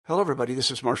Hello, everybody. This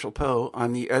is Marshall Poe.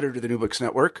 I'm the editor of the New Books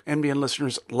Network. NBN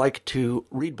listeners like to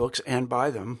read books and buy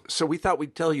them. So we thought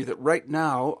we'd tell you that right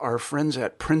now, our friends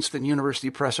at Princeton University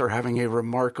Press are having a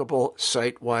remarkable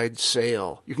site-wide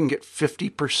sale. You can get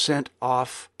 50%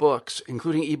 off books,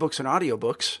 including ebooks and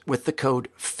audiobooks, with the code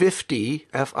 50,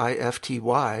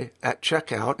 F-I-F-T-Y, at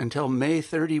checkout until May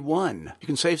 31. You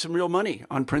can save some real money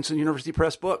on Princeton University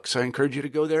Press books. I encourage you to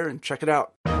go there and check it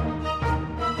out.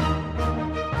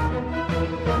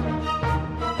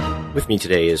 With me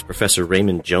today is Professor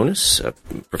Raymond Jonas, a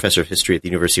professor of history at the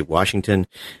University of Washington,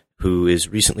 who is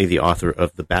recently the author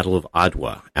of The Battle of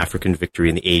Adwa, African Victory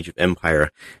in the Age of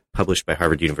Empire, published by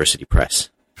Harvard University Press.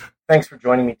 Thanks for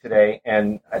joining me today,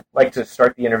 and I'd like to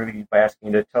start the interview by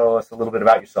asking you to tell us a little bit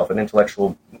about yourself, an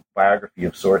intellectual biography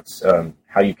of sorts,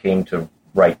 how you came to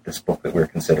write this book that we're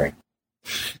considering.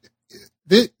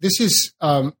 This is,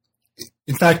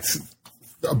 in fact,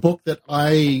 a book that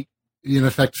I in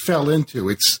effect fell into.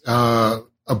 It's a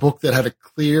book that had a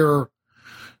clear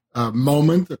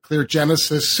moment, a clear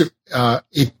genesis.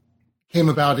 It came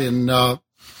about in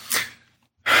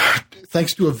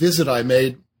thanks to a visit I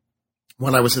made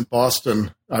when I was in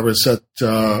Boston. I was at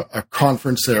a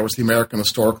conference there. It was the American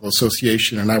Historical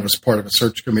Association, and I was part of a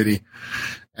search committee.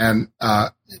 And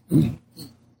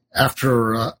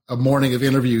after a morning of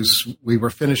interviews, we were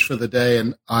finished for the day,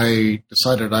 and I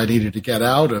decided I needed to get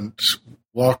out and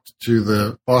walked to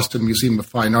the Boston Museum of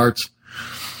Fine Arts.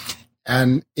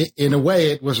 And in a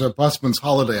way, it was a busman's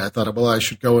holiday. I thought, well, I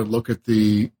should go and look at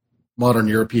the modern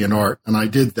European art. And I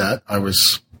did that. I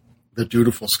was the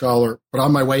dutiful scholar. But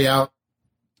on my way out,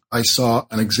 I saw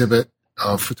an exhibit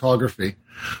of photography.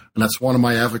 And that's one of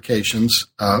my avocations.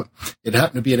 It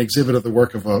happened to be an exhibit of the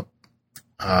work of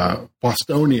a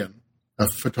Bostonian, a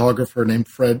photographer named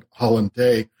Fred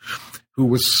Holland-Day, who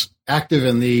was active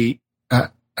in the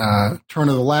turn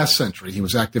of the last century. He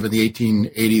was active in the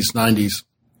 1880s, 90s,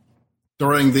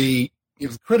 during the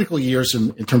critical years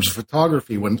in terms of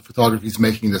photography, when photography is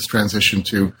making this transition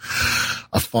to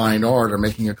a fine art or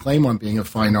making a claim on being a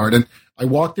fine art. And I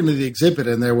walked into the exhibit,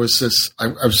 and there was this, I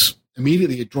was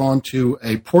immediately drawn to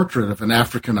a portrait of an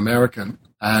African American,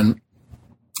 and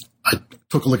I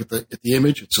took a look at the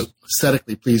image. It's an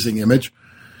aesthetically pleasing image,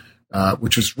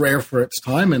 which was rare for its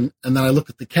time. And then I looked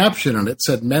at the caption, and it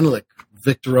said Menelik,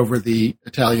 victor over the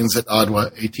Italians at Adwa,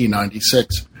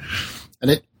 1896.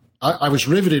 And I was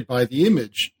riveted by the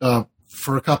image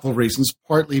for a couple of reasons,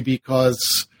 partly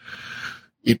because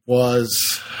it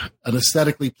was an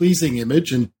aesthetically pleasing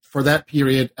image, and for that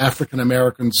period, African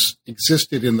Americans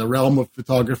existed in the realm of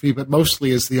photography, but mostly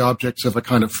as the objects of a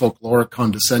kind of folkloric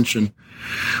condescension.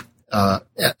 And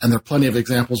there are plenty of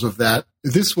examples of that.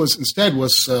 This was instead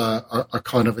a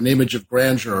kind of an image of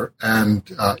grandeur, and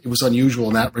it was unusual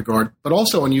in that regard, but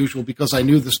also unusual because I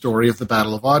knew the story of the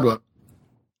Battle of Adwa.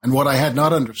 And what I had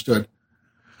not understood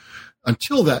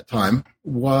until that time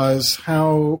was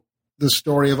how the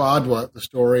story of Adwa, the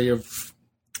story of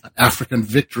African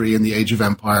victory in the Age of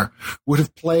Empire, would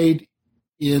have played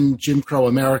in Jim Crow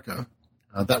America.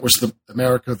 That was the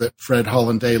America that Fred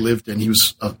Holland-Day lived in. He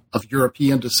was of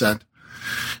European descent.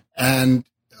 And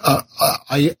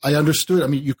I understood,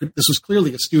 this was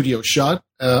clearly a studio shot,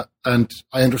 and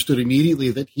I understood immediately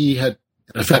that he had,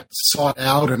 in effect, sought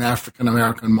out an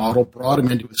African-American model, brought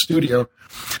him into the studio.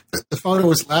 The photo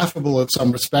is laughable in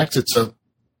some respects. It's a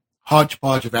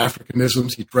hodgepodge of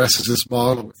Africanisms. He dresses his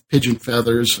model with pigeon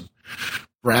feathers and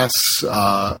brass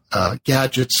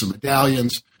gadgets and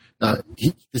medallions.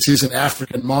 This is an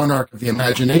African monarch of the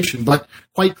imagination, but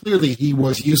quite clearly he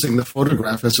was using the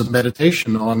photograph as a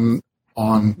meditation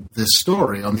on this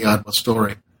story, on the Adwa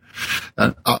story.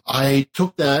 And I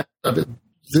took that.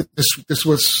 This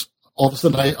was, all of a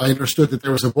sudden I understood that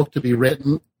there was a book to be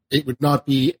written. It would not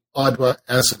be Adwa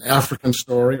as an African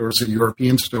story or as a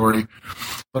European story,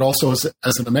 but also as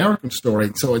an American story.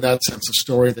 And so in that sense, a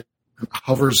story that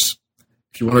hovers,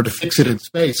 if you wanted to fix it in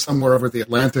space, somewhere over the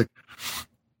Atlantic,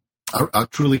 a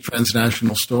truly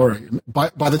transnational story. By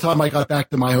the time I got back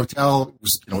to my hotel,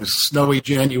 it was snowy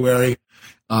January.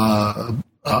 My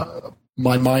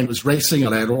mind was racing,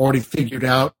 and I had already figured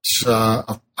out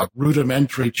a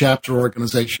rudimentary chapter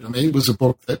organization. It was a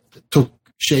book that took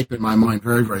shape in my mind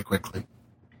very, very quickly.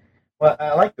 Well,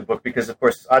 I like the book because, of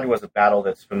course, Adwa is a battle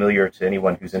that's familiar to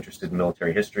anyone who's interested in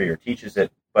military history or teaches it,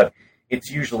 but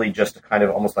it's usually just a kind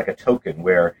of almost like a token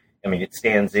where, it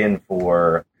stands in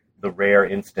for the rare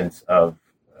instance of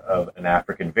an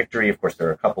African victory. Of course, there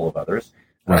are a couple of others,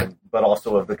 right. But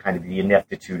also of the kind of the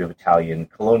ineptitude of Italian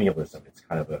colonialism. It's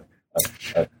kind of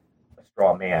a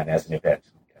straw man as an event,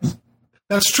 I guess.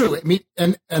 That's true.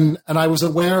 And I was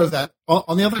aware of that.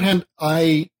 On the other hand,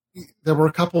 I there were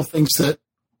a couple of things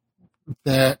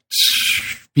that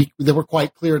were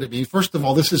quite clear to me. First of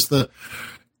all, this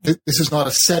is not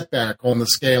a setback on the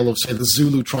scale of, say, the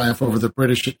Zulu triumph over the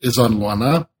British at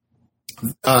Isandlwana,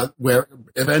 where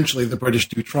eventually the British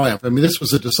do triumph. I mean, this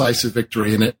was a decisive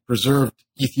victory, and it preserved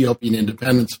Ethiopian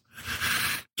independence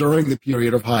during the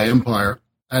period of High Empire.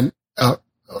 And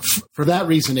for that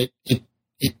reason, it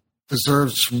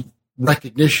deserves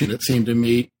recognition, it seemed to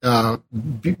me,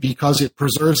 because it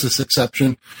preserves this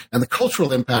exception. And the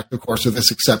cultural impact, of course, of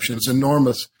this exception is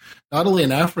enormous, not only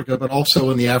in Africa, but also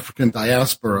in the African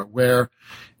diaspora, where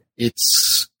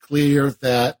it's clear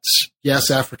that,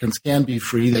 yes, Africans can be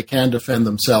free, they can defend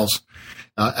themselves,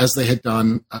 as they had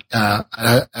done at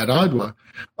Adwa.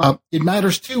 It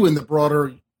matters, too, in the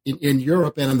broader, in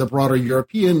Europe and in the broader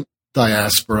European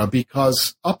diaspora,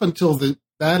 because up until the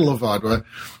Battle of Adwa,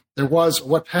 there was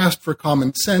what passed for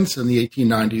common sense in the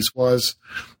 1890s was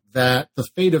that the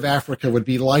fate of Africa would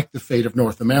be like the fate of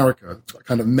North America, a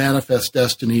kind of manifest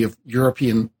destiny of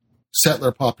European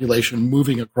settler population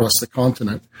moving across the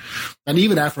continent. And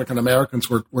even African Americans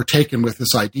were taken with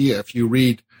this idea. If you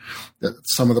read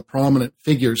some of the prominent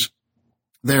figures,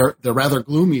 they're rather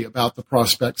gloomy about the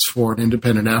prospects for an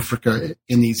independent Africa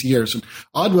in these years. And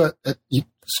Adwa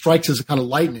strikes as a kind of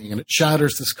lightning, and it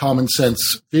shatters this common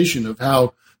sense vision of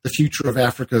how the future of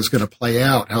Africa is going to play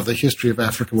out, how the history of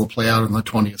Africa will play out in the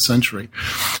 20th century.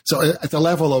 So at the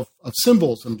level of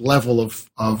symbols and level of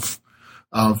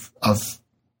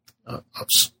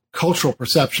cultural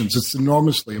perceptions, it's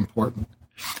enormously important.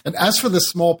 And as for the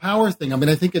small power thing, I mean,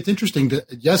 I think it's interesting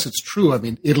yes, it's true. I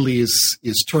mean, Italy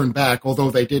is turned back, although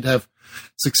they did have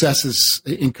successes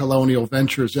in colonial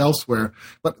ventures elsewhere.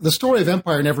 But the story of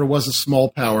empire never was a small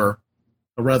power,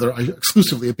 or rather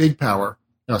exclusively a big power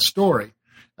story.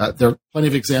 There are plenty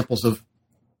of examples of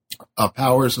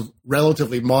powers of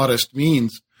relatively modest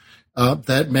means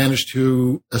that managed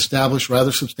to establish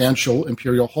rather substantial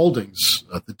imperial holdings.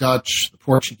 The Dutch, the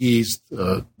Portuguese,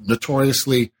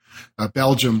 notoriously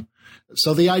Belgium.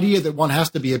 So the idea that one has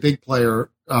to be a big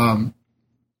player to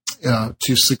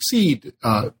succeed,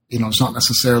 is not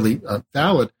necessarily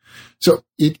valid. So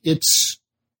it's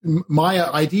my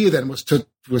idea then was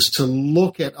to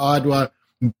look at Adwa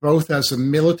both as a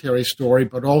military story,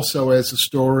 but also as a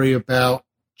story about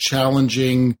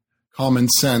challenging common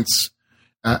sense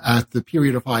at the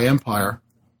period of High Empire,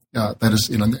 that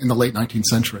is in the late 19th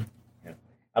century. Yeah.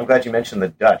 I'm glad you mentioned the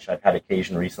Dutch. I've had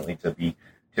occasion recently to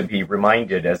be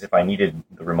reminded, as if I needed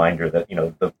the reminder, that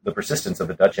the persistence of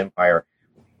the Dutch Empire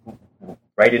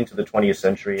right into the 20th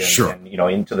century and, sure. and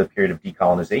into the period of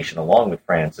decolonization, along with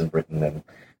France and Britain and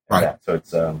right. that. So it's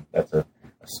that's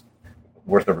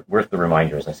worth the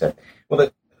reminder, as I said. Well,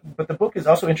 but the book is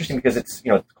also interesting because it's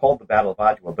it's called The Battle of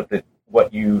Adwa, but the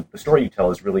story you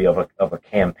tell is really of a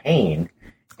campaign,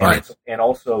 and right. And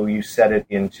also you set it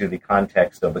into the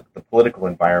context of the political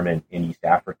environment in East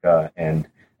Africa and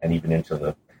even into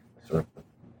the sort of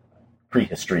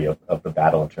prehistory of the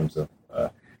battle in terms of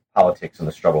politics and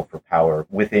the struggle for power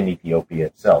within Ethiopia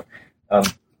itself.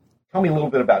 Tell me a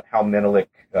little bit about how Menelik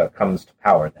comes to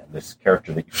power. Then, this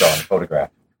character that you saw in the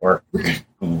photograph, or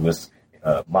who was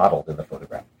modeled in the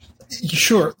photograph.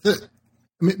 Sure.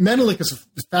 Menelik is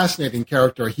a fascinating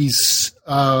character. He's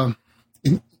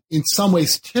in some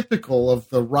ways typical of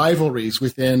the rivalries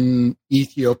within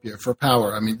Ethiopia for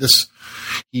power. I mean,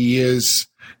 he is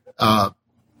a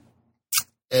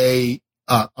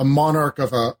monarch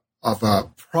of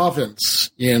a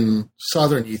province in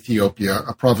southern Ethiopia,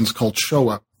 a province called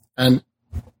Showa, and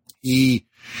he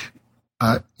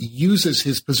uses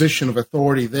his position of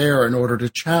authority there in order to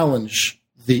challenge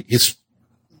the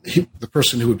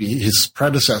person who would be his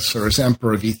predecessor as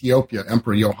Emperor of Ethiopia,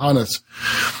 Emperor Yohannes.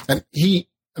 And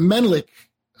Menelik,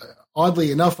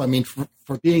 oddly enough, I mean,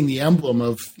 for being the emblem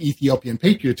of Ethiopian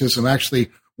patriotism, actually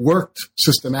worked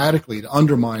systematically to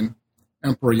undermine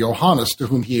Emperor Yohannes, to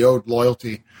whom he owed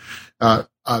loyalty.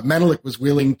 Menelik was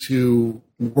willing to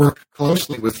work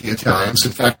closely with the Italians.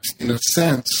 In fact, in a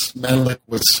sense, Menelik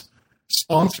was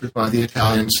sponsored by the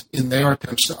Italians in their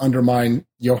attempts to undermine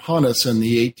Yohannes in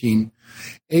the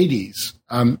 1880s.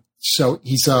 So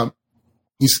he's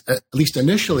at least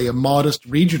initially a modest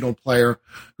regional player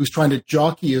who's trying to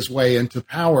jockey his way into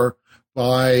power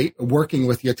by working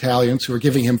with the Italians, who are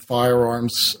giving him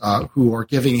firearms, who are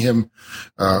giving him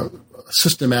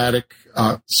systematic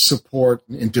support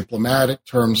in diplomatic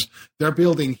terms. They're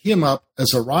building him up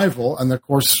as a rival, and of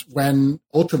course, when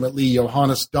ultimately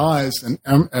Yohannes dies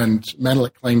and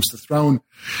Menelik claims the throne,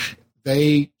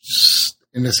 they,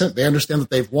 in a sense, they understand that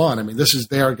they've won. I mean, this is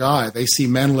their guy. They see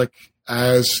Menelik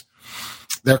as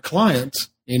their client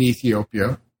in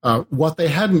Ethiopia, What they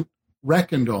hadn't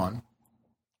reckoned on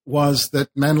was that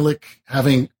Menelik,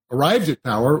 having arrived at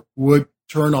power, would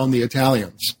turn on the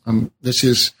Italians. This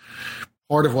is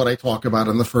part of what I talk about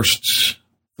in the first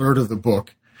third of the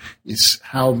book, is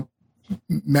how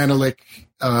Menelik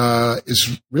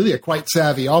is really a quite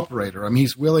savvy operator. I mean,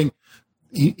 he's willing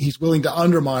to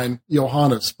undermine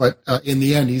Johannes, but in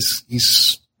the end,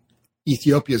 he's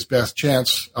Ethiopia's best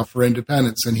chance for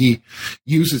independence, and he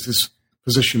uses his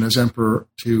position as emperor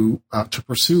to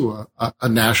pursue a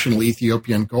national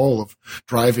Ethiopian goal of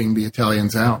driving the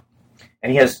Italians out.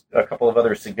 And he has a couple of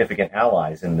other significant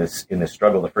allies in this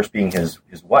struggle. The first being his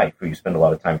wife, who you spend a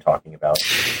lot of time talking about.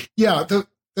 Yeah, at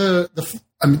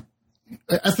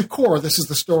the core, this is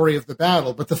the story of the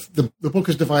battle, but the book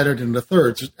is divided into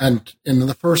thirds, and in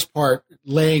the first part,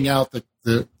 laying out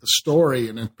the story,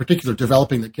 and in particular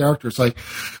developing the characters,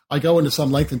 I go into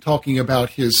some length in talking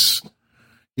about his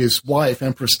wife,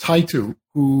 Empress Taitu,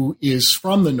 who is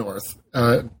from the north,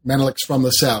 Menelik's from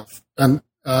the south, and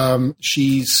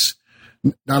she's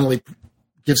not only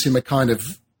gives him a kind of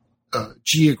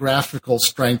geographical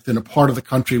strength in a part of the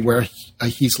country where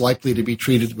he's likely to be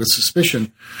treated with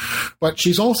suspicion, but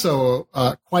she's also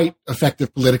quite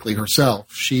effective politically herself.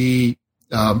 She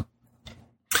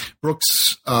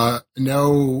brooks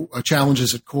no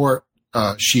challenges at court.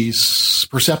 She's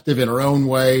perceptive in her own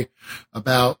way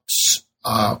about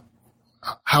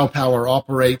how power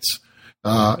operates.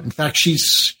 In fact,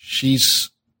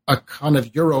 she's a kind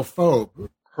of Europhobe.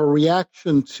 Her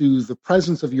reaction to the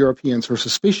presence of Europeans, her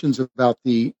suspicions about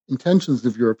the intentions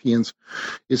of Europeans,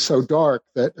 is so dark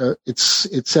that it's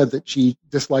said that she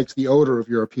dislikes the odor of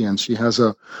Europeans. She has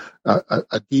a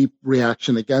deep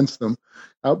reaction against them.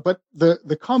 But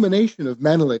the combination of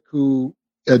Menelik, who,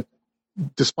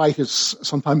 despite his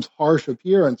sometimes harsh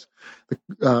appearance,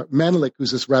 Menelik,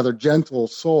 who's this rather gentle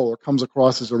soul, or comes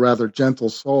across as a rather gentle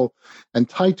soul, and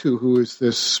Taitu, who is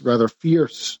this rather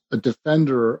fierce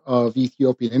defender of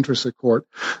Ethiopian interests at court,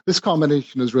 this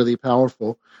combination is really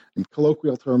powerful. In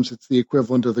colloquial terms, it's the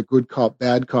equivalent of the good cop,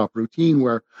 bad cop routine,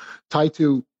 where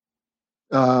Taitu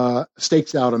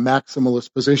stakes out a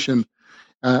maximalist position,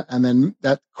 and then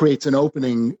that creates an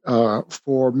opening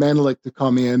for Menelik to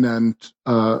come in and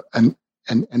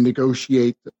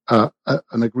negotiate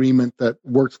an agreement that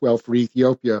works well for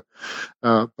Ethiopia,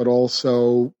 but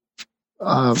also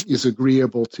is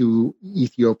agreeable to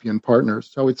Ethiopian partners.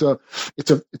 So it's a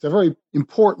very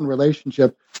important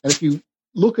relationship. And if you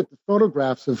look at the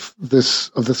photographs of this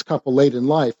couple late in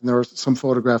life, and there are some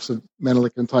photographs of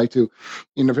Menelik and Taitu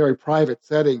in a very private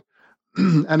setting,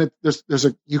 and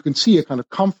you can see a kind of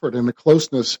comfort and a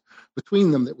closeness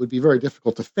between them that would be very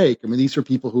difficult to fake. I mean, these are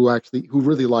people who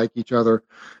really like each other,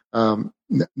 not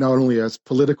only as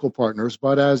political partners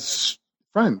but as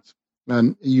friends.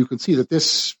 And you can see that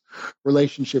this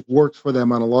relationship works for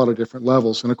them on a lot of different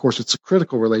levels. And of course, it's a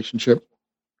critical relationship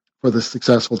for the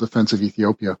successful defense of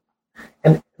Ethiopia.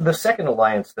 And the second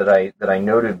alliance that I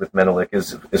noted with Menelik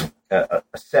is a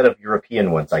set of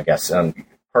European ones, I guess.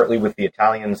 Partly with the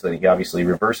Italians, that he obviously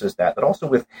reverses that, but also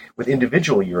with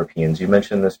individual Europeans. You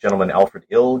mentioned this gentleman, Alfred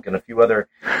Ilg, and a few other,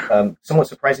 somewhat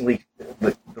surprisingly,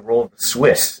 the role of the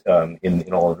Swiss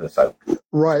in all of this.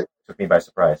 Right. Took me by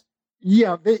surprise.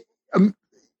 Yeah.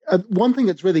 One thing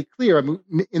that's really clear, I mean,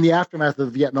 in the aftermath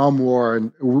of the Vietnam War,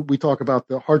 and we talk about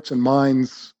the hearts and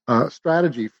minds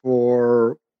strategy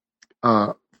for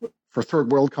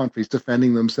third world countries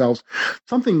defending themselves,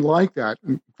 something like that,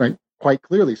 quite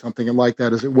clearly something like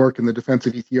that is at work in the defense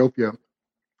of Ethiopia.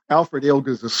 Alfred Ilg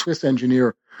is a Swiss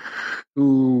engineer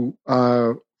who,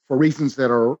 for reasons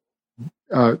that are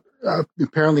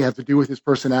apparently have to do with his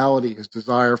personality, his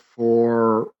desire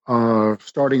for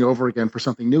starting over again for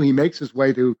something new, he makes his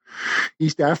way to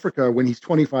East Africa when he's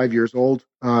 25 years old.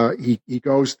 He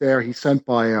goes there. He's sent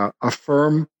by a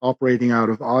firm operating out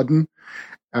of Aden,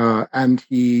 and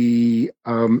he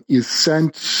is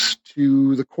sent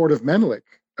to the court of Menelik.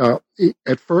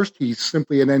 At first, he's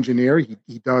simply an engineer.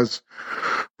 He does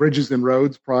bridges and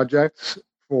roads projects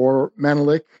for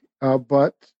Menelik,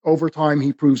 but over time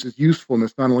he proves his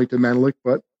usefulness not only to Menelik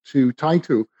but to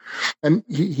Taitu. And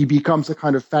he becomes a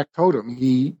kind of factotum.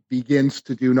 He begins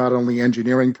to do not only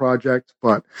engineering projects,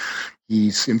 but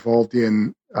he's involved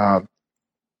in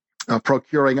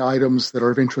procuring items that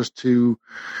are of interest to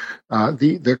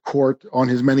the court on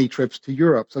his many trips to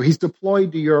Europe. So he's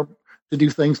deployed to Europe to do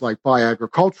things like buy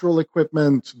agricultural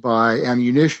equipment, buy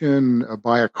ammunition,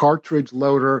 buy a cartridge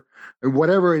loader, and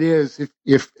whatever it is.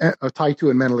 If Taitu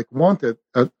and Menelik want it,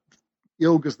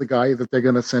 Ilg is the guy that they're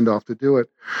going to send off to do it.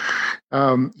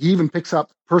 He even picks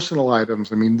up personal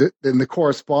items. I mean, in the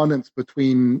correspondence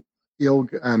between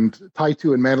Ilg and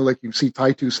Taitu and Menelik. You see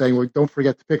Taitu saying, well, don't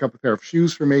forget to pick up a pair of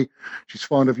shoes for me. She's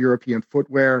fond of European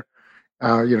footwear.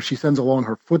 She sends along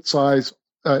her foot size.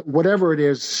 Whatever it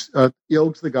is,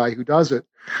 Ilg's the guy who does it.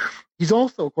 He's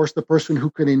also, of course, the person who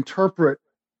can interpret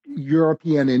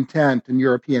European intent and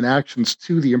European actions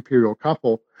to the imperial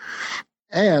couple.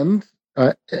 And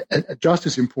just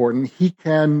as important, he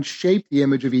can shape the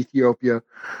image of Ethiopia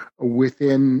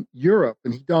within Europe.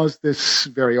 And he does this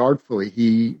very artfully.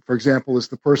 He, for example, is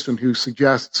the person who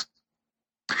suggests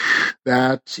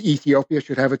that Ethiopia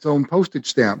should have its own postage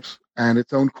stamps and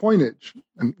its own coinage.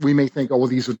 And we may think, oh, well,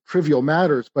 these are trivial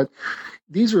matters, but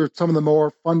these are some of the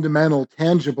more fundamental,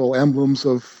 tangible emblems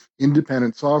of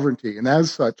independent sovereignty. And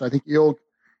as such, I think Ilg,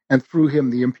 and through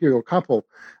him, the imperial couple,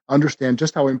 understand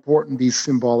just how important these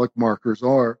symbolic markers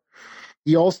are.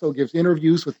 He also gives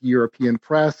interviews with the European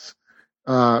press,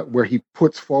 where he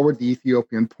puts forward the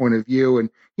Ethiopian point of view, and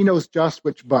he knows just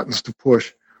which buttons to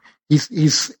push.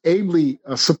 He's ably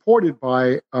supported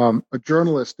by a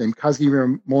journalist named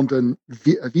Kazimir Mondan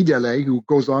Videle, who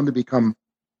goes on to become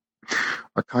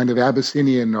a kind of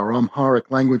Abyssinian or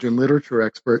Amharic language and literature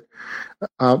expert.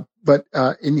 But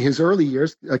in his early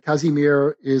years,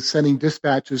 Kazimir is sending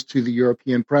dispatches to the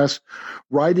European press,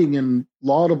 writing in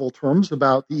laudable terms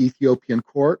about the Ethiopian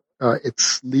court,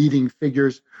 its leading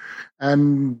figures,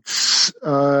 and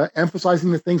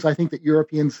emphasizing the things I think that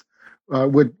Europeans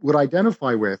would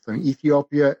identify with. I mean,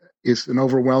 Ethiopia is an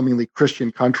overwhelmingly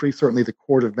Christian country. Certainly, the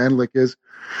court of Menelik is.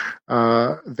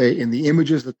 In the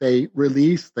images that they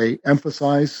release, they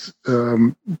emphasize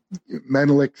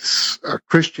Menelik's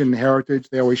Christian heritage.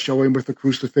 They always show him with the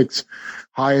crucifix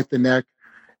high at the neck.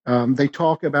 They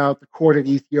talk about the court in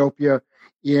Ethiopia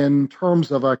in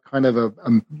terms of a kind of a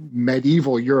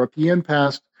medieval European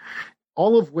past,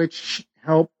 all of which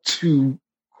help to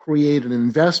create an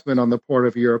investment on the part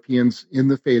of Europeans in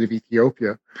the fate of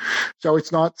Ethiopia. So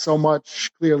it's not so much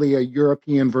clearly a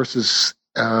European versus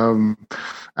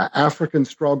African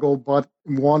struggle, but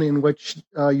one in which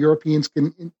Europeans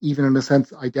can, even in a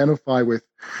sense, identify with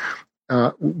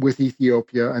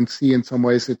Ethiopia and see in some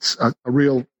ways it's a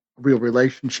real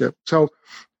relationship. So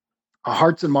a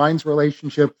hearts and minds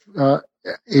relationship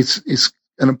is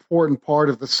an important part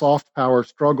of the soft power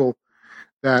struggle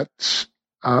that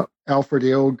Alfred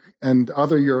Ilg and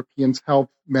other Europeans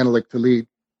helped Menelik to lead.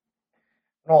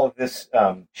 All of this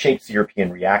shapes the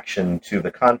European reaction to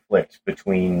the conflict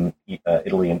between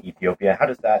Italy and Ethiopia. How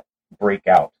does that break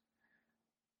out?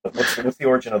 What's the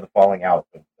origin of the falling out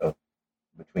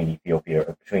between Ethiopia,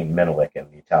 or between Menelik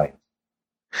and the Italians?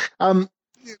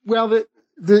 Well,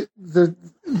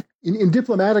 in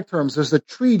diplomatic terms, there's a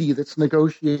treaty that's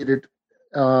negotiated.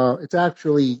 It's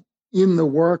actually in the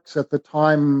works at the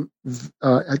time,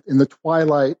 in the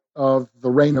twilight of the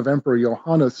reign of Emperor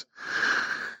Johannes.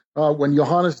 When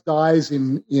Johannes dies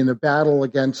in a battle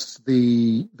against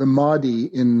the Mahdi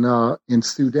in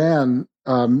Sudan,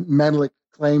 Menelik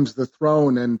claims the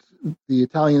throne, and the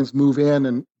Italians move in,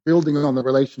 and building on the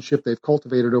relationship they've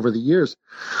cultivated over the years,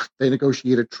 they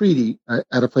negotiate a treaty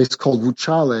at a place called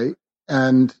Wuchale,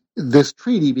 and this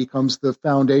treaty becomes the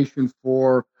foundation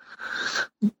for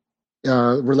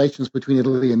relations between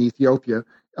Italy and Ethiopia.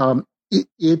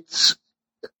 It's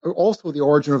also the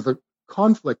origin of the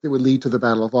conflict that would lead to the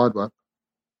Battle of Adwa,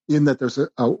 in that there's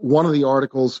one of the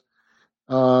articles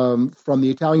from the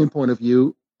Italian point of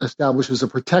view establishes a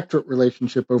protectorate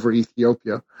relationship over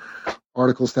Ethiopia,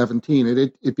 Article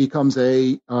 17. It becomes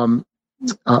a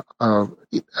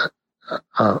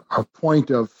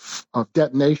point of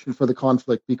detonation for the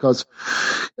conflict, because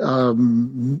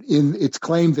it's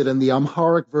claimed that in the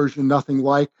Amharic version, nothing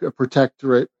like a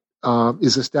protectorate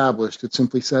is established. It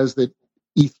simply says that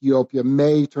Ethiopia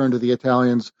may turn to the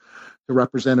Italians to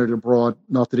represent it abroad,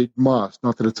 not that it must,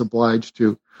 not that it's obliged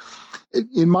to.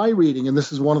 In my reading, and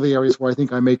this is one of the areas where I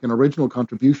think I make an original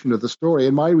contribution to the story,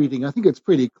 in my reading, I think it's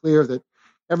pretty clear that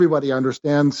everybody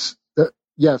understands that,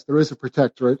 yes, there is a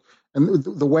protectorate. And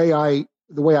the way I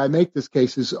make this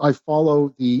case is I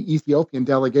follow the Ethiopian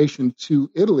delegation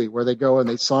to Italy, where they go and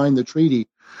they sign the treaty.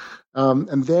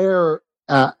 And there,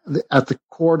 at the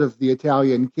court of the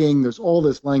Italian king, there's all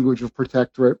this language of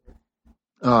protectorate.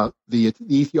 The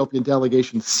Ethiopian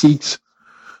delegation seeks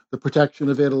the protection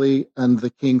of Italy, and the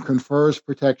king confers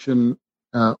protection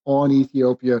on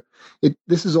Ethiopia.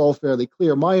 This is all fairly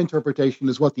clear. My interpretation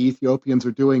is what the Ethiopians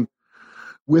are doing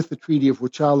with the Treaty of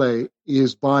Wuchale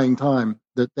is buying time,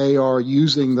 that they are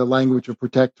using the language of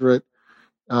protectorate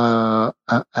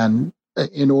and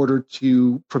in order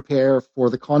to prepare for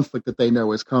the conflict that they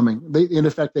know is coming. In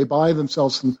effect, they buy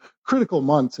themselves some critical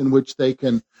months in which they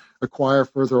can acquire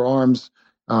further arms,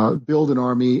 build an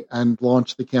army and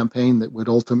launch the campaign that would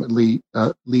ultimately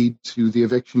lead to the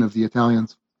eviction of the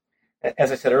Italians.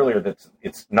 As I said earlier, that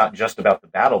it's not just about the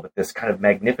battle, but this kind of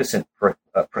magnificent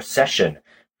procession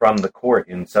from the court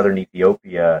in southern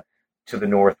Ethiopia to the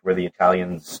north, where the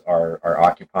Italians are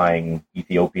occupying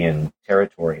Ethiopian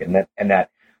territory, and that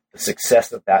the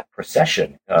success of that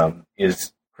procession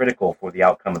is critical for the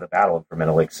outcome of the battle and for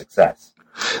Menelik's success.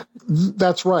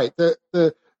 That's right.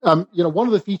 One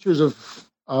of the features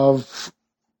of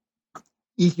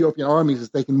Ethiopian armies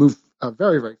is they can move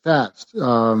very, very fast,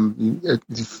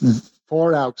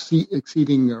 far out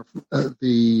exceeding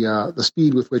the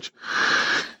speed with which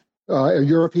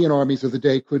European armies of the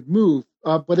day could move.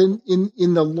 But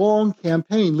in the long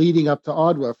campaign leading up to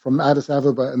Adwa, from Addis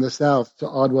Ababa in the south to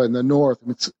Adwa in the north,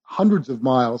 it's hundreds of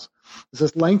miles. It's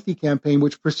this lengthy campaign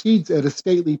which proceeds at a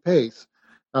stately pace.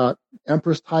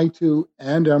 Empress Taitu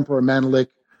and Emperor Menelik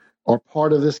are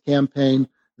part of this campaign.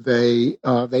 They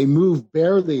move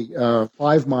barely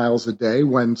 5 miles a day,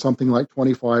 when something like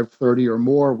 25, 30 or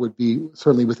more would be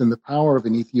certainly within the power of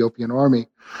an Ethiopian army.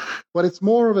 But it's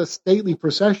more of a stately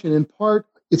procession. In part,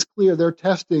 it's clear they're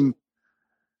testing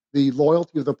the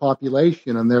loyalty of the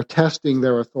population and they're testing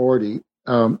their authority.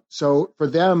 So for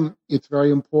them, it's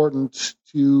very important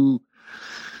to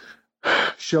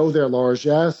show their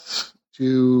largesse,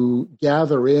 to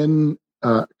gather in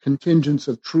contingents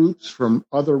of troops from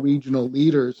other regional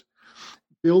leaders,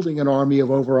 building an army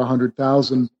of over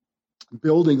 100,000,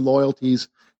 building loyalties,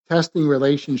 testing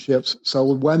relationships,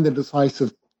 so when the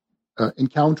decisive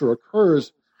encounter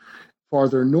occurs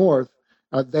farther north,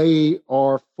 they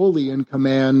are fully in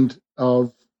command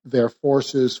of their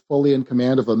forces, fully in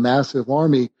command of a massive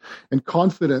army, and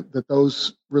confident that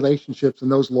those relationships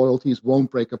and those loyalties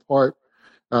won't break apart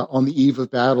on the eve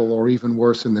of battle, or even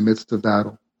worse, in the midst of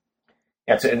battle.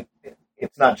 Yeah,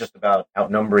 it's not just about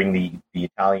outnumbering the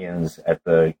Italians at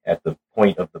the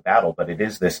point of the battle, but it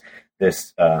is this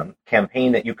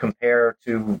campaign that you compare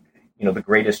to the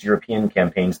greatest European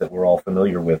campaigns that we're all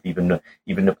familiar with, even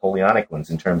Napoleonic ones,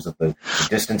 in terms of the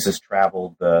distances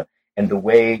traveled, and the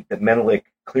way that Menelik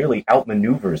clearly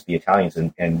outmaneuvers the Italians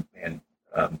and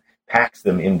packs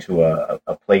them into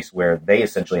a place where they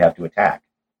essentially have to attack.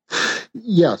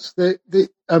 Yes,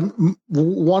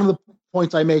 one of the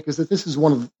points I make is that this is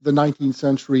one of the 19th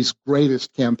century's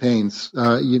greatest campaigns.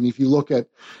 If you look at,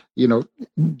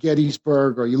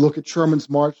 Gettysburg, or you look at Sherman's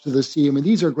March to the Sea,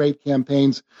 these are great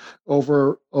campaigns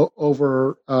over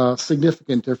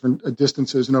significant different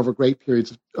distances and over great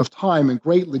periods of time, and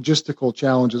great logistical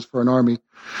challenges for an army.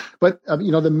 But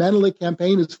the Menelik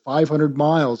campaign is 500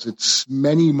 miles. It's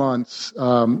many months.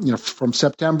 From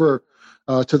September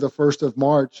to the 1st of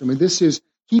March. This is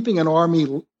keeping an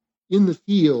army in the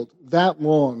field that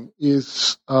long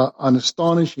is an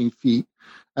astonishing feat,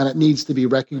 and it needs to be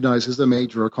recognized as a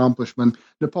major accomplishment.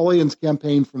 Napoleon's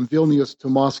campaign from Vilnius to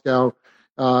Moscow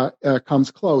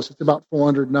comes close. It's about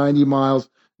 490 miles,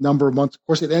 number of months. Of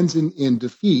course, it ends in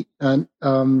defeat. And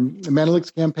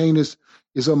Menelik's campaign is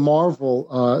a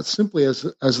marvel, simply as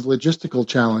a logistical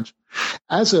challenge.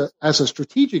 As a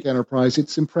strategic enterprise,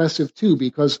 it's impressive too,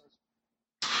 because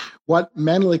what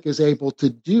Menelik is able to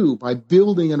do by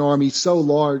building an army so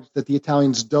large that the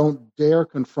Italians don't dare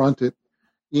confront it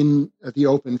in the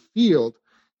open field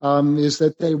is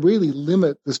that they really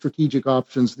limit the strategic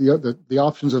options, the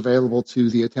options available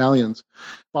to the Italians.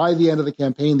 By the end of the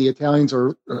campaign, the Italians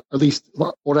are, at least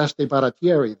Oreste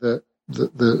Baratieri, the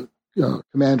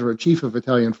commander-in-chief of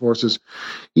Italian forces,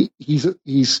 he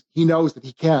knows that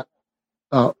he can't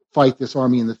fight this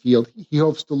army in the field. He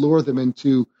hopes to lure them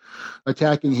into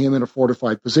attacking him in a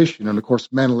fortified position. And of course,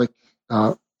 Menelik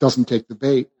doesn't take the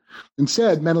bait.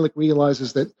 Instead, Menelik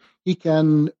realizes that he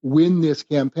can win this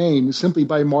campaign simply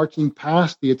by marching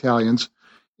past the Italians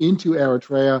into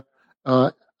Eritrea,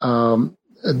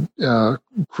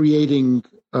 creating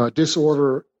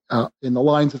disorder in the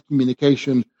lines of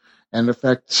communication, and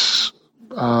effects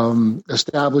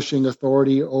establishing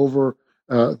authority over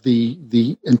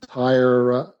the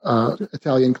entire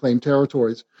Italian claimed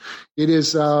territories. It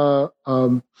is,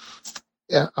 in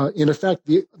effect,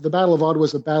 the Battle of Adwa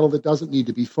is a battle that doesn't need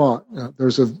to be fought.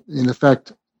 There's, in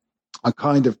effect, a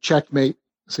kind of checkmate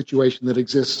situation that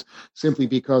exists simply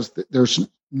because there's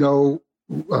no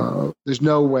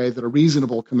way that a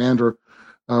reasonable commander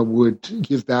would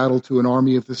give battle to an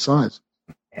army of this size.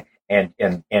 And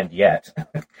yet,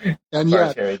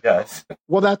 Baratieri does.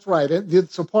 Well, that's right.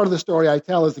 So part of the story I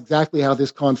tell is exactly how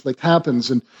this conflict happens.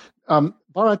 And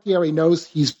Baratieri knows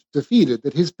he's defeated,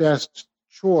 that his best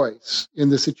choice in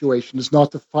this situation is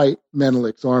not to fight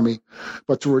Menelik's army,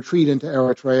 but to retreat into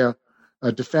Eritrea,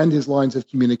 defend his lines of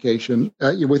communication.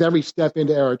 With every step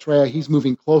into Eritrea, he's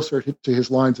moving closer to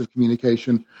his lines of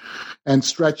communication and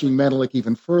stretching Menelik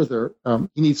even further.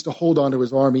 He needs to hold on to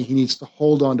his army. He needs to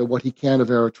hold on to what he can of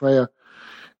Eritrea.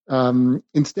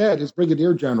 Instead, his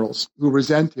brigadier generals, who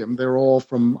resent him, they're all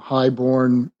from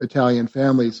high-born Italian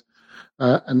families,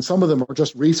 and some of them are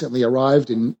just recently arrived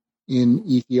in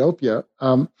Ethiopia.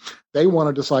 They want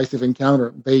a decisive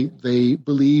encounter. They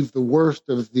believe the worst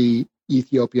of the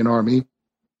Ethiopian army.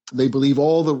 They believe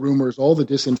all the rumors, all the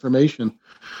disinformation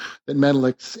that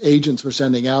Menelik's agents are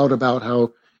sending out about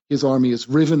how his army is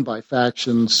riven by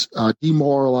factions,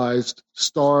 demoralized,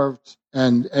 starved,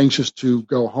 and anxious to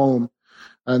go home.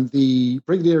 And the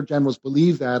brigadier generals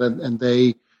believe that, and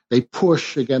they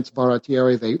push against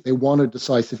Baratieri. They want a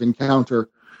decisive encounter.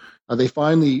 They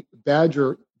finally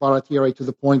badger Baratieri to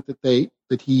the point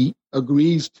that he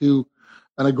agrees to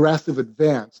an aggressive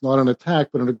advance, not an attack,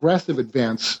 but an aggressive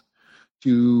advance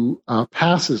to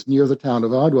passes near the town of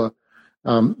Adwa,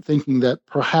 thinking that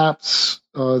perhaps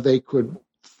they could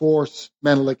force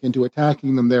Menelik into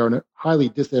attacking them there in a highly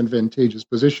disadvantageous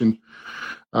position.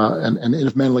 And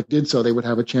if Menelik did so, they would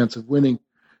have a chance of winning.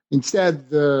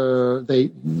 Instead, the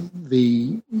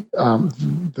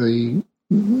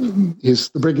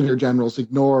brigadier generals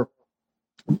ignore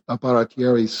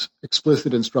Baratieri's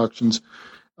explicit instructions,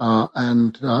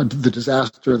 and the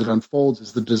disaster that unfolds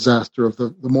is the disaster of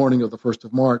the morning of the 1st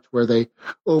of March, where they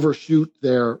overshoot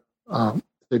their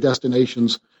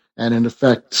destinations and, in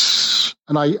effect,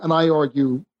 and I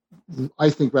argue, I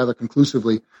think rather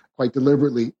conclusively, quite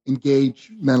deliberately, engage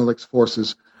Menelik's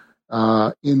forces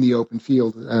in the open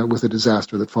field with a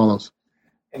disaster that follows.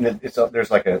 And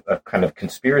there's like a kind of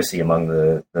conspiracy among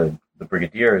the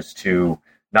brigadiers to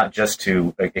not just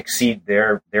to exceed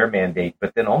their mandate,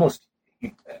 but then almost,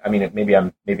 I mean, maybe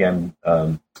I'm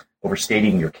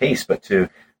overstating your case, but to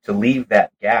leave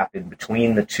that gap in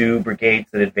between the two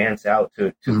brigades that advance out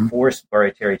to force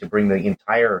Baratieri to bring the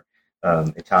entire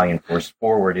Italian force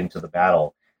forward into the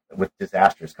battle with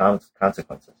disastrous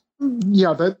consequences.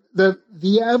 Yeah,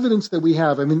 the evidence that we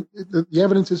have, I mean, the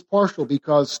evidence is partial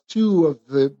because two of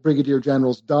the brigadier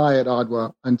generals die at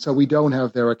Adwa, and so we don't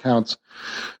have their accounts.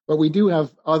 But we do have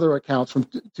other accounts from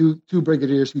two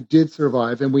brigadiers who did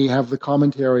survive, and we have the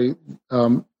commentary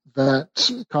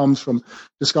that comes from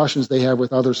discussions they have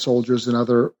with other soldiers and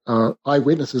other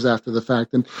eyewitnesses after the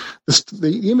fact. And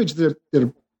the image that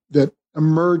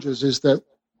emerges is that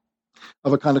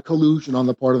of a kind of collusion on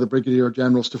the part of the brigadier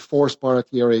generals to force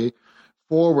Baratieri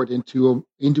forward into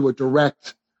a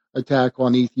direct attack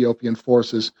on Ethiopian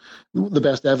forces. The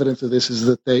best evidence of this is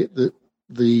that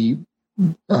the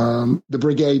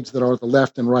brigades that are the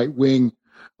left and right wing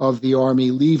of the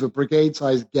army leave a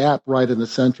brigade-sized gap right in the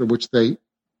center, which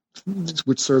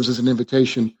serves as an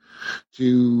invitation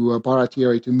to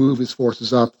Baratieri to move his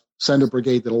forces up, send a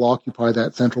brigade that will occupy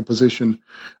that central position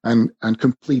and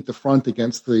complete the front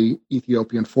against the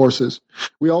Ethiopian forces.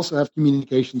 We also have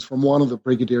communications from one of the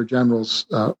brigadier generals,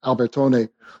 Albertone,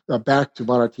 back to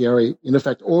Baratieri, in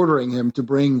effect ordering him to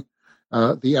bring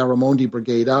the Aramondi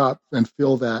brigade up and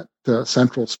fill that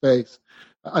central space.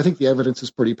 I think the evidence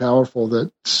is pretty powerful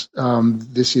that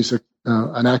this is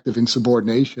an act of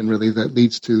insubordination, really, that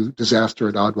leads to disaster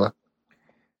at Adwa.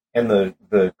 And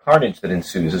the carnage that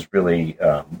ensues is really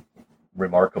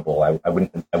remarkable. I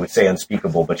would say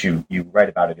unspeakable, but you write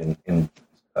about it in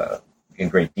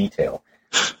great detail.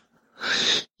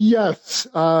 Yes,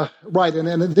 right,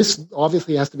 and this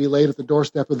obviously has to be laid at the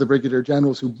doorstep of the brigadier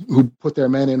generals who put their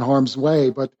men in harm's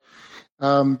way. But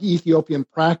the Ethiopian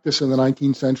practice in the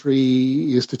 19th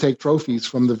century is to take trophies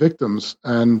from the victims,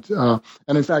 and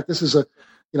in fact, this is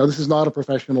not a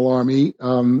professional army.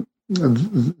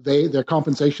 Their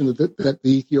compensation that the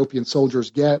Ethiopian soldiers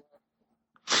get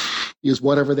is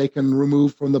whatever they can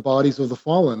remove from the bodies of the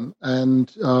fallen, and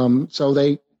so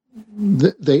the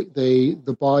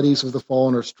bodies of the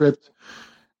fallen are stripped,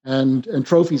 and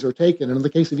trophies are taken. And in the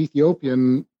case of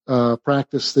Ethiopian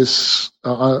practice, this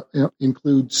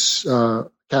includes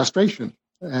castration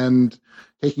and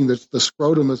taking the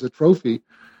scrotum as a trophy.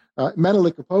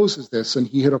 Menelik opposes this, and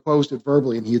he had opposed it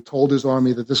verbally, and he had told his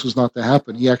army that this was not to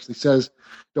happen. He actually says,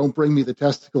 "Don't bring me the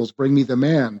testicles, bring me the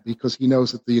man," because he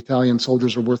knows that the Italian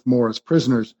soldiers are worth more as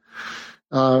prisoners.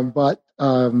 But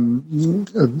there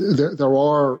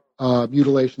are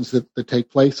mutilations that take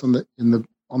place on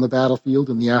the battlefield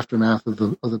in the aftermath of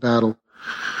the battle.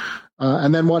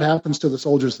 And then what happens to the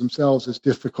soldiers themselves is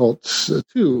difficult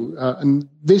too. And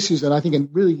this is, and I think,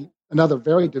 really another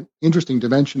very interesting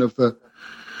dimension of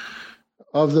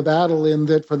the battle, in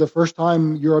that for the first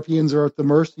time, Europeans are at the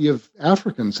mercy of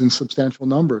Africans in substantial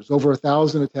numbers. Over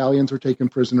 1,000 Italians are taken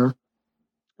prisoner.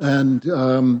 And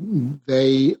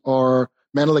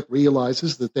Menelik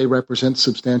realizes that they represent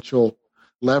substantial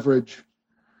leverage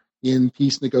in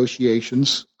peace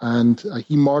negotiations, and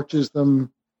he marches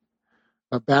them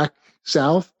back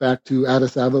south, back to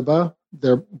Addis Ababa.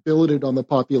 They're billeted on the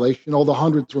population. All the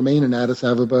hundreds remain in Addis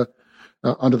Ababa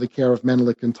under the care of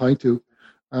Menelik and Taitu.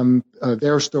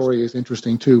 Their story is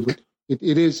interesting too, but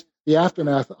it is the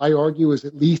aftermath, I argue, is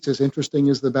at least as interesting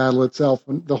as the battle itself.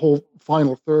 And the whole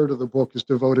final third of the book is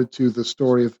devoted to the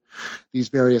story of these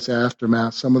various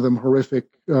aftermaths, some of them horrific,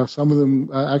 some of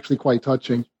them actually quite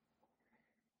touching.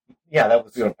 Yeah, that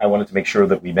was. I wanted to make sure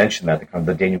that we mentioned that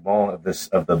the denouement of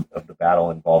the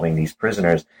battle involving these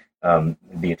prisoners, the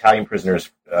Italian prisoners,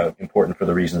 important for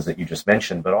the reasons that you just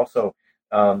mentioned, but also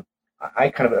I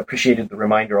kind of appreciated the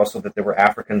reminder also that there were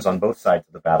Africans on both sides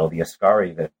of the battle, the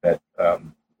Ascari that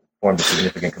formed a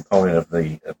significant component of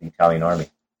the Italian army.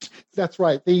 That's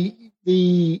right.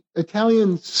 The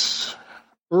Italians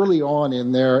early on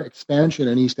in their expansion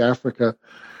in East Africa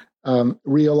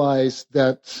realized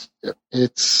that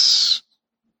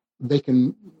they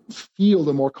can field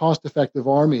a more cost-effective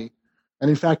army,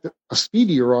 and in fact a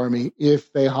speedier army,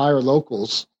 if they hire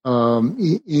locals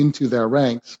into their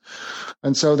ranks.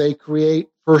 And so they create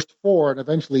first 4 and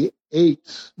eventually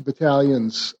 8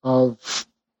 battalions of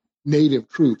native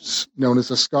troops known as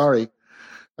Ascari.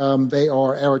 They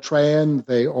are Eritrean,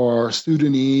 they are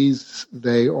Sudanese,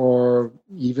 they are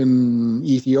even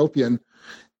Ethiopian,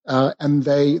 and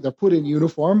they're put in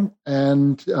uniform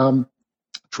and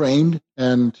trained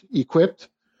and equipped,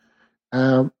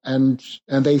 and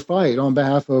they fight on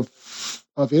behalf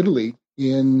of Italy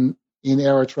in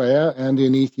Eritrea and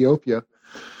in Ethiopia.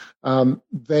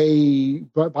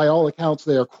 But by all accounts,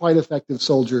 they are quite effective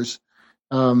soldiers.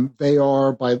 They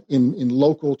are, in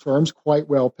local terms, quite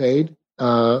well paid.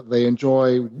 They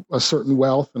enjoy a certain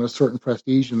wealth and a certain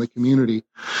prestige in the community.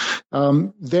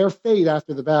 Their fate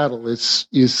after the battle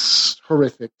is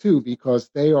horrific too, because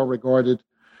they are regarded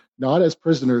not as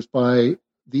prisoners by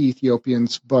the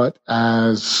Ethiopians, but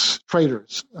as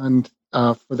traitors, and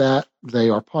for that they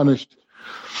are punished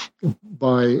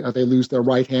by they lose their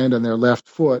right hand and their left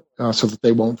foot so that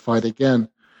they won't fight again.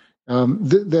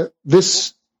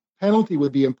 This penalty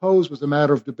would be imposed was a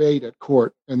matter of debate at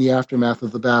court in the aftermath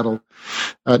of the battle.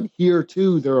 Here,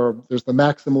 too, there's the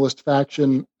maximalist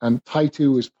faction, and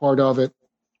Taitu is part of it,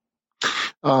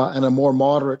 and a more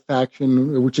moderate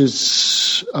faction, which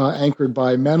is anchored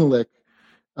by Menelik.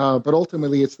 But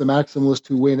ultimately, it's the maximalists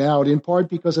who win out, in part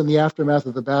because in the aftermath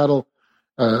of the battle,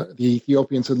 the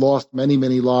Ethiopians had lost many,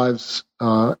 many lives,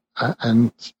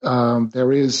 and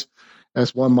there is,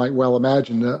 as one might well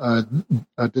imagine,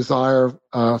 a desire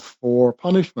for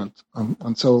punishment.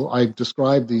 And so I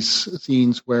describe these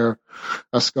scenes where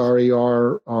Ascari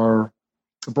are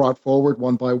brought forward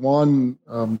one by one.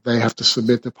 They have to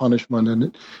submit to punishment,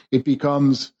 and it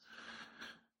becomes,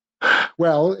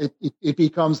 well, it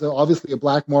becomes obviously a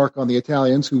black mark on the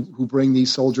Italians who bring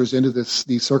these soldiers into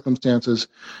these circumstances,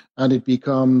 and it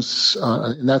becomes,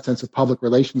 in that sense, a public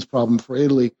relations problem for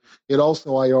Italy. It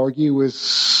also, I argue, is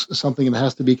something that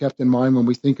has to be kept in mind when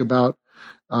we think about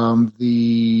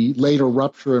the later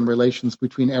rupture in relations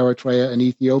between Eritrea and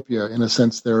Ethiopia. In a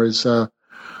sense, there is a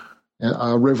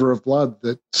river of blood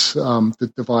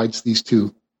that divides these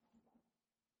two.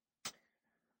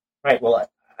 Right. Well,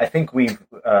 I think we've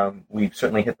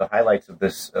certainly hit the highlights of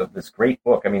this great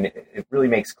book. I mean, it really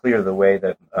makes clear the way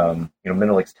that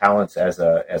Menelik's talents as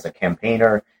a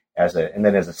campaigner, and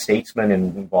then as a statesman,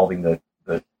 involving the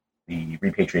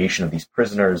repatriation of these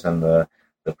prisoners and the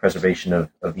preservation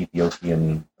of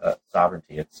Ethiopian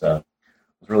sovereignty. It was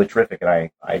really terrific,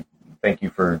 and I thank you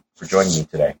for joining me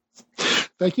today.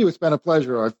 Thank you. It's been a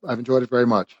pleasure. I've enjoyed it very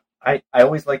much. I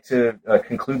always like to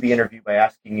conclude the interview by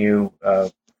asking you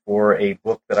for a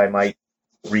book that I might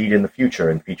read in the future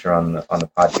and feature on the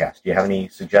podcast. Do you have any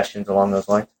suggestions along those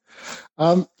lines?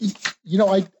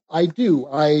 I do.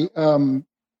 I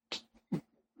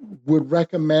would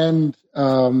recommend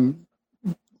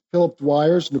Philip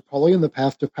Dwyer's Napoleon: The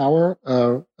Path to Power,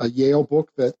 a Yale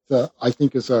book that I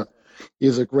think is a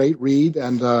great read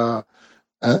and a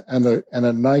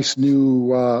nice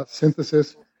new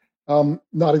synthesis.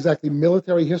 Not exactly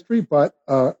military history, but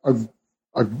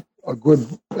a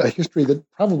good history that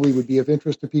probably would be of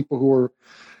interest to people who are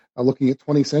looking at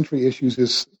 20th century issues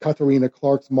is Katharina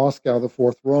Clark's Moscow, the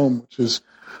Fourth Rome, which is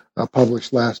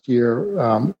published last year,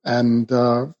 and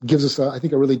gives us, I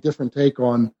think, a really different take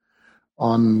on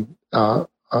a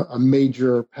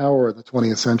major power of the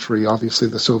 20th century, obviously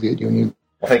the Soviet Union.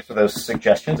 Well, thanks for those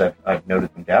suggestions. I've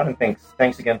noted them down, and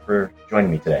thanks again for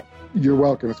joining me today. You're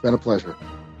welcome. It's been a pleasure.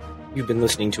 You've been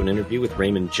listening to an interview with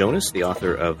Raymond Jonas, the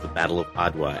author of The Battle of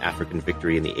Adwa, African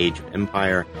Victory in the Age of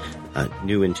Empire,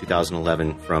 new in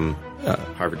 2011 from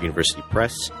Harvard University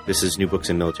Press. This is New Books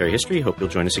in Military History. Hope you'll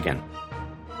join us again.